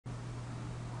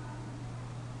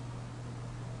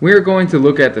we're going to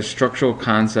look at the structural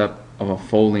concept of a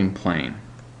folding plane.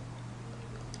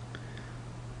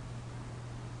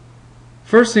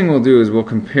 First thing we'll do is we'll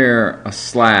compare a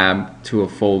slab to a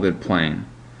folded plane.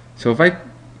 So if I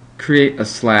create a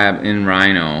slab in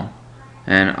Rhino,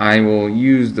 and I will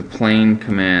use the plane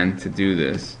command to do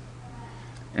this,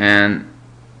 and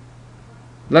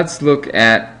let's look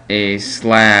at a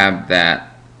slab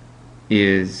that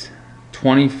is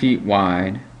 20 feet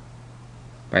wide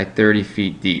by 30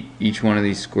 feet deep. Each one of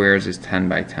these squares is 10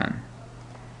 by 10.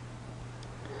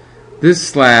 This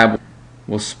slab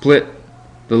will split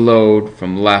the load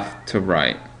from left to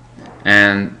right,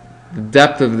 and the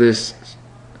depth of this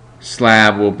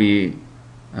slab will be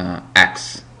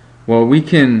x. Well, we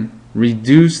can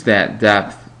reduce that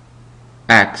depth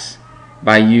x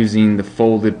by using the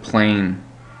folded plane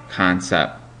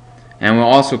concept, and we'll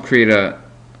also create a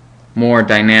more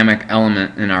dynamic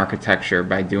element in architecture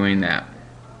by doing that.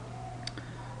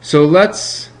 So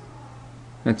let's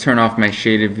turn off my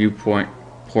shaded viewport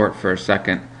for a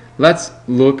second. Let's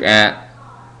look at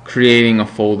creating a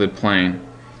folded plane.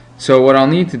 So what I'll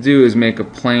need to do is make a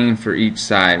plane for each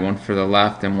side, one for the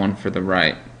left and one for the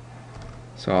right.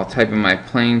 So I'll type in my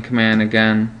plane command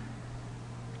again,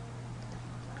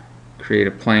 create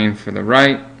a plane for the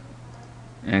right,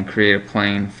 and create a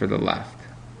plane for the left.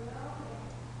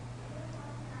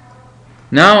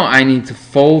 Now I need to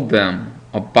fold them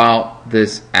about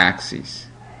this axis.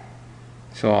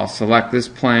 So I'll select this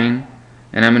plane,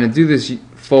 and I'm going to do this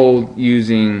fold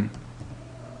using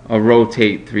a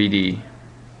rotate 3D.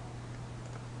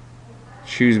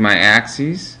 Choose my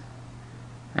axes,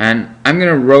 and I'm going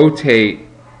to rotate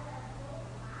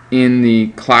in the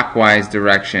clockwise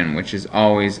direction, which is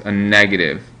always a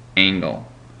negative angle.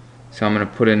 So I'm going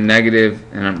to put a negative,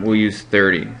 and we'll use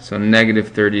 30, so negative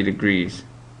 30 degrees.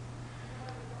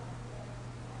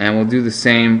 And we'll do the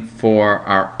same for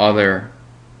our other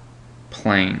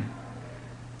plane.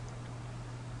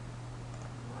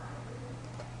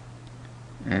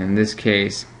 And in this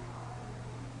case,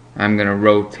 I'm going to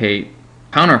rotate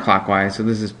counterclockwise, so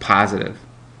this is positive.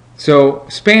 So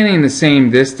spanning the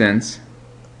same distance,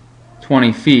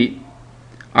 20 feet,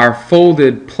 our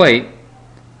folded plate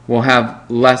will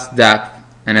have less depth,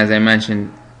 and as I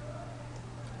mentioned,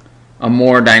 a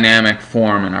more dynamic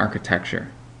form in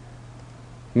architecture.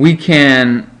 We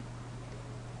can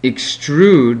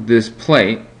extrude this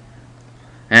plate,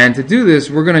 and to do this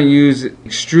we're going to use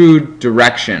extrude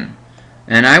direction,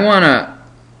 and I want to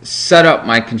set up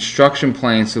my construction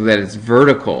plane so that it's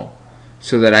vertical,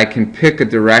 so that I can pick a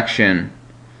direction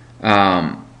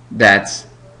that's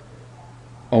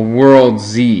a world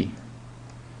Z.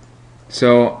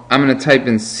 So I'm going to type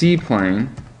in Cplane,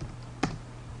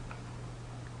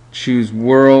 choose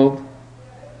world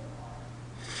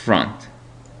front.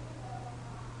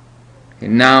 Okay,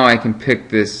 now I can pick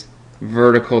this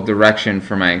vertical direction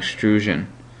for my extrusion.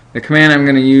 The command I'm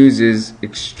going to use is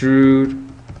Extrude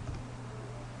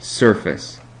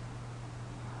Surface,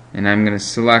 and I'm going to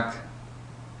select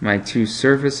my two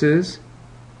surfaces.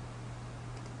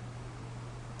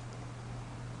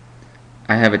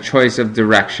 I have a choice of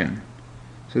direction,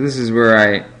 so this is where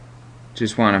I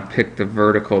just want to pick the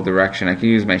vertical direction. I can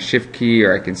use my shift key,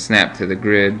 or I can snap to the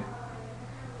grid,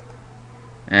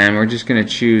 and we're just going to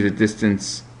choose a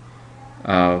distance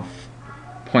of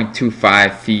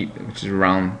 0.25 feet, which is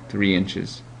around 3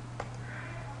 inches.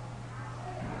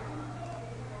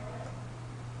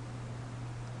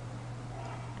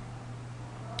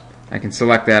 I can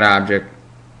select that object,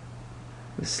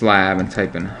 the slab, and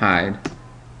type in hide.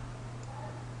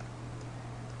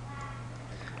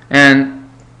 And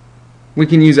we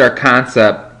can use our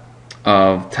concept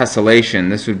of tessellation.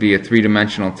 This would be a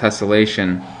three-dimensional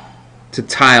tessellation to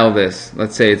tile this.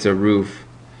 Let's say it's a roof.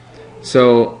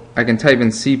 So I can type in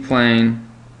Cplane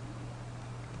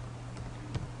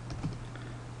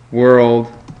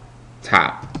world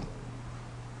top,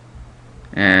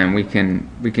 and we can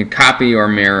copy or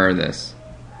mirror this.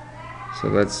 So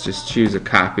let's just choose a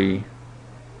copy.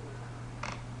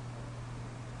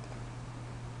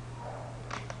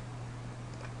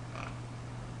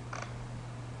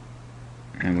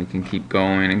 And we can keep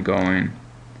going and going.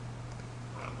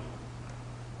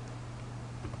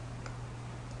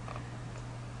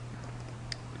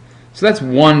 So that's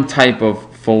one type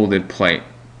of folded plate,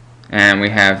 and we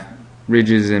have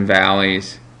ridges and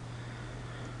valleys.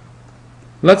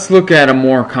 Let's look at a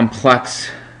more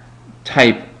complex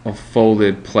type of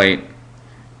folded plate.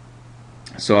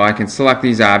 So I can select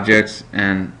these objects,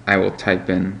 and I will type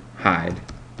in hide.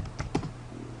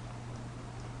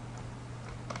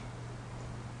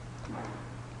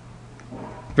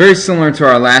 Very similar to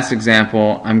our last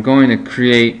example, I'm going to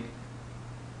create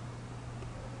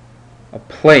a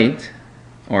plate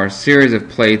or a series of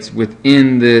plates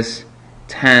within this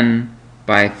 10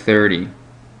 by 30.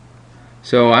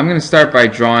 So I'm going to start by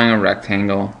drawing a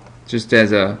rectangle just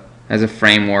as a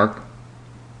framework,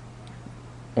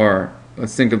 or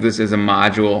let's think of this as a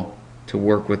module to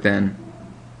work within.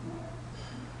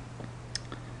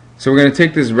 So we're going to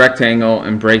take this rectangle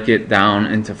and break it down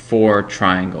into 4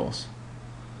 triangles.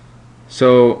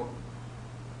 So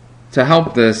to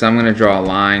help this, I'm going to draw a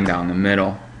line down the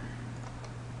middle.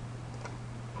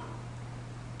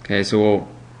 Okay, so we'll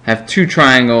have 2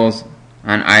 triangles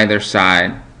on either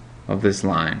side of this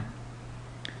line.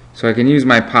 So I can use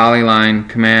my polyline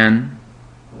command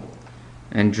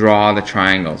and draw the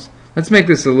triangles. Let's make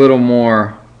this a little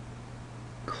more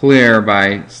clear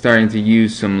by starting to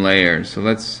use some layers. So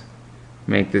let's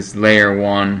make this layer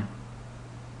 1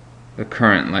 the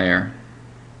current layer.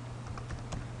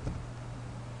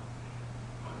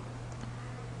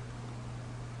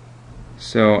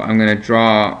 So I'm going to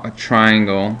draw a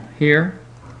triangle here,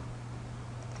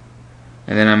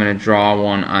 and then I'm going to draw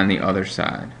one on the other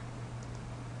side.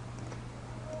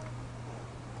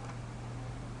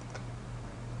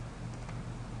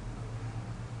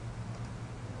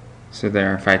 So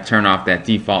there, if I turn off that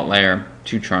default layer,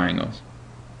 2 triangles.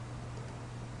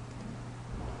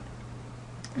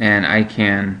 And I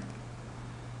can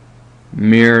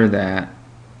mirror that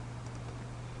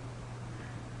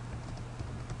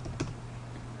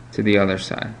to the other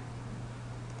side.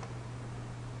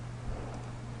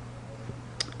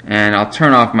 And I'll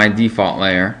turn off my default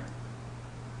layer.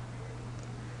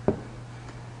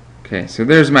 Okay, so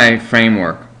there's my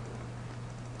framework.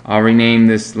 I'll rename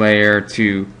this layer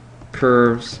to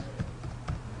curves.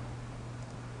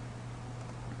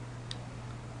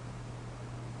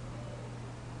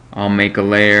 I'll make a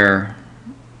layer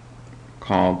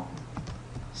called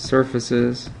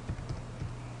surfaces.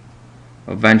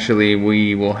 Eventually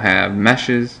we will have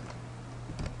meshes.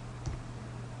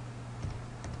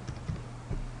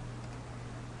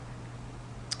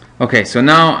 Okay, so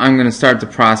now I'm going to start the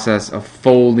process of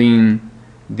folding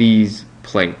these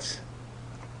plates.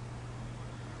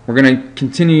 We're going to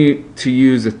continue to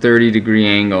use a 30-degree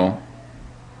angle.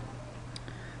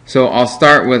 So I'll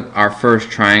start with our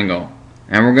first triangle,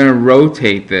 and we're going to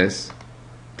rotate this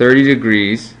 30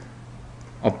 degrees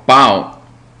about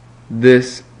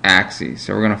this axis.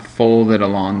 So we're going to fold it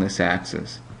along this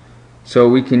axis. So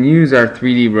we can use our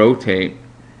 3D rotate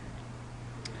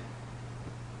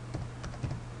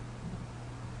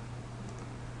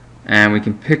and we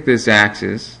can pick this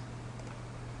axis,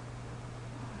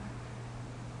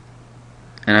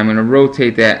 and I'm going to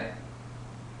rotate that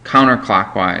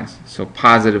counterclockwise, so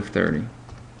positive 30.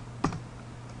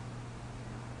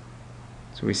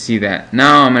 So we see that.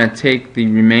 Now I'm going to take the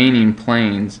remaining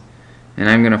planes and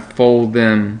I'm going to fold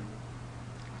them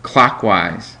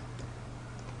clockwise.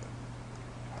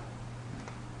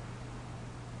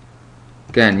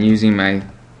 Again, using my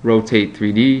rotate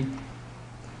 3D,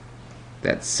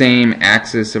 that same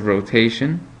axis of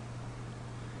rotation.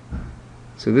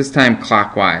 So this time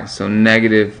clockwise, so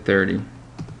negative 30.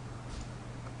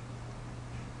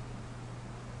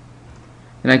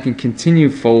 And I can continue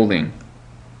folding.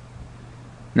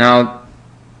 Now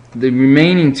the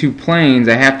remaining 2 planes,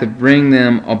 I have to bring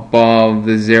them above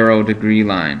the 0-degree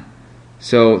line.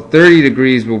 So 30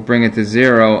 degrees will bring it to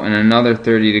 0 and another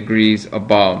 30 degrees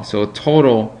above. So a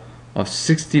total of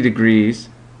 60 degrees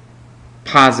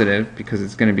positive, because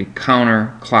it's going to be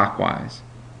counterclockwise.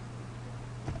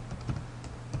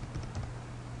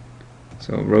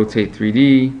 So rotate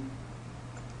 3D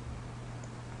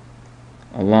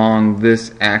along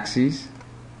this axis,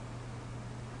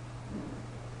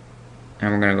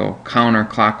 and we're going to go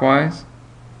counterclockwise,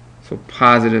 so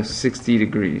positive 60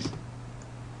 degrees.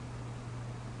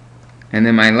 And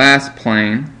then my last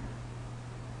plane,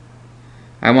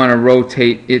 I want to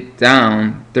rotate it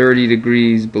down 30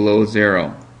 degrees below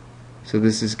 0. So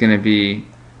this is going to be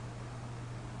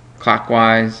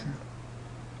clockwise,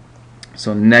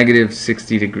 so negative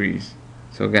 60 degrees.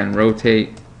 So again,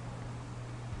 rotate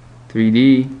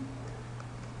 3D,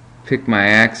 pick my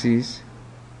axes,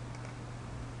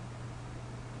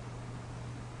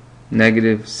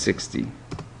 negative 60.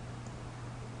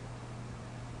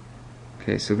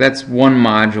 Okay, so that's one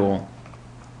module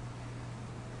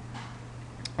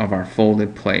of our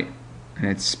folded plate, and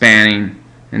it's spanning,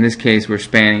 in this case we're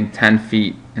spanning 10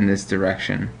 feet in this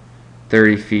direction,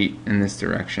 30 feet in this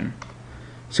direction.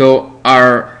 So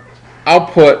our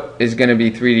output is going to be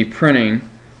 3D printing,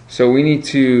 so we need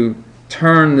to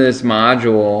turn this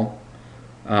module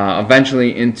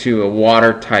eventually into a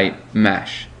watertight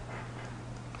mesh.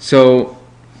 So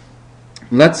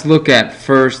let's look at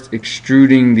first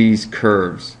extruding these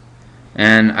curves.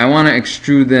 And I want to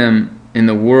extrude them in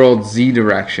the world Z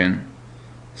direction.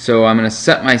 So I'm going to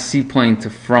set my C-plane to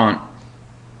front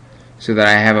so that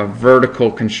I have a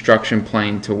vertical construction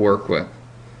plane to work with.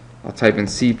 I'll type in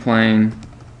C-plane,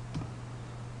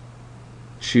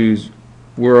 choose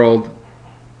world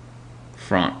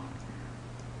front.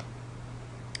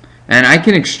 And I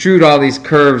can extrude all these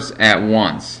curves at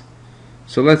once.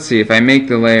 So let's see, if I make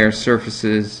the layer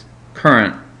surfaces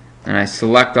current and I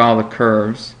select all the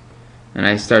curves and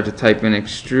I start to type in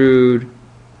extrude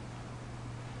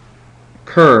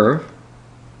curve,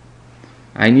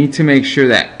 I need to make sure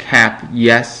that cap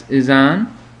yes is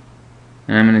on,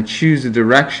 and I'm going to choose a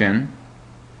direction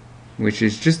which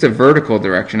is just a vertical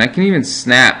direction. I can even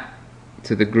snap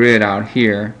to the grid out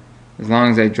here as long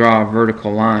as I draw a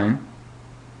vertical line.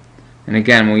 And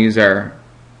again, we'll use our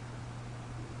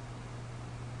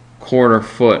 1/4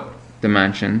 foot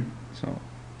dimension, so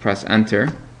press enter.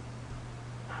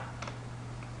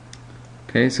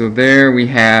 Okay, so there we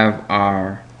have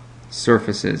our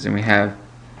surfaces, and we have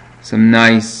some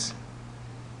nice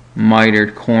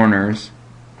mitered corners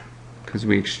because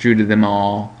we extruded them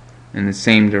all in the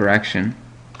same direction.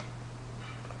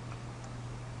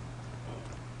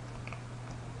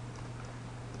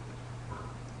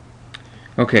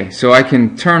 Okay, so I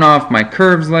can turn off my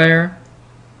curves layer,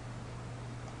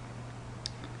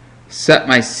 set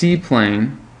my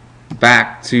C-plane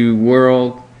back to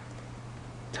world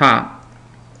top,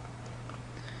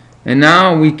 and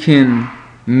now we can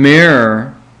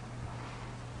mirror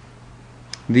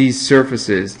these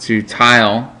surfaces to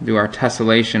tile, do our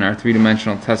tessellation, our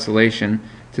three-dimensional tessellation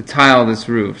to tile this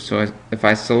roof. So if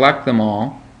I select them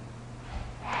all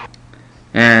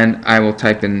and I will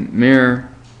type in mirror,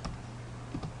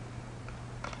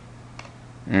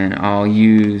 and I'll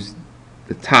use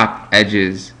the top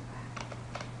edges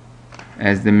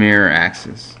as the mirror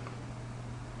axis.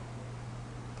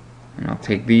 And I'll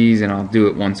take these and I'll do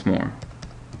it once more.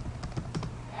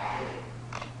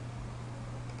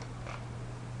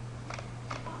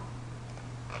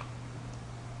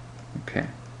 Okay.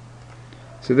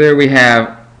 So there we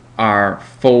have our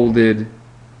folded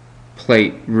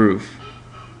plate roof.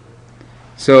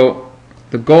 So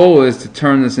the goal is to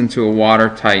turn this into a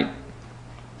watertight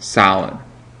solid.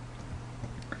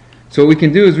 So what we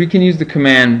can do is we can use the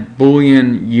command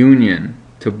Boolean Union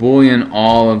to Boolean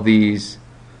all of these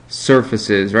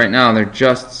surfaces. Right now they're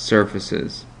just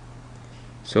surfaces.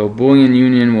 So Boolean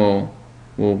Union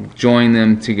will join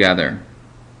them together.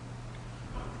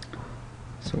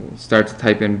 So we'll start to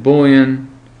type in Boolean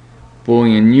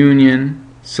Union,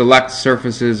 select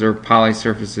surfaces or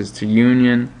polysurfaces to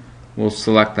union. We'll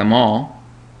select them all.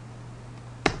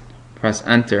 Press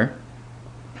enter.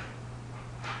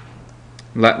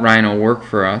 Let Rhino work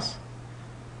for us.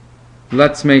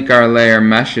 Let's make our layer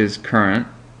meshes current,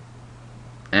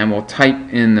 and we'll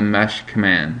type in the mesh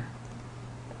command.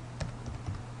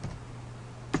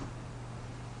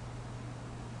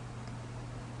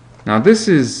 Now this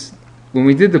is, when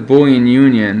we did the Boolean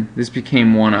Union, this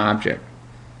became one object.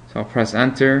 So I'll press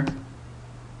enter.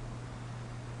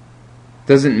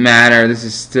 Doesn't matter, this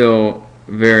is still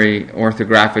very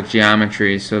orthographic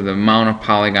geometry, so the amount of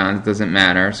polygons doesn't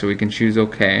matter, so we can choose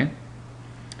OK.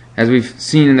 As we've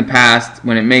seen in the past,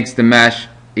 when it makes the mesh,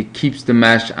 it keeps the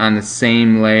mesh on the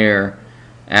same layer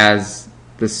as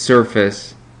the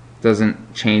surface,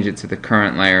 doesn't change it to the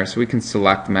current layer. So we can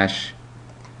select mesh,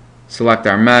 select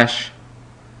our mesh,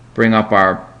 bring up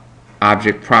our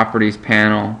object properties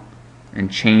panel,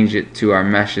 and change it to our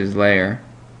meshes layer,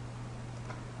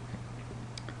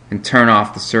 and turn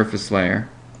off the surface layer.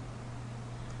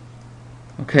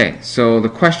 Okay, so the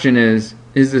question is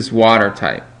this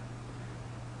watertight?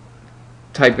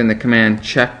 Type in the command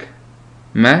check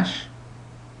mesh,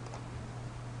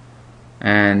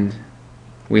 and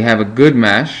we have a good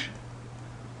mesh,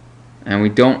 and we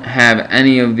don't have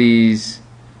any of these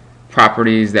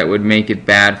properties that would make it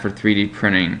bad for 3D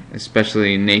printing,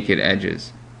 especially naked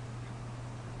edges.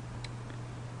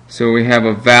 So we have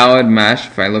a valid mesh.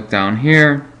 If I look down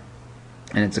here,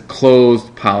 and it's a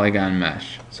closed polygon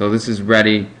mesh. So this is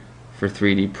ready for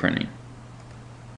 3D printing.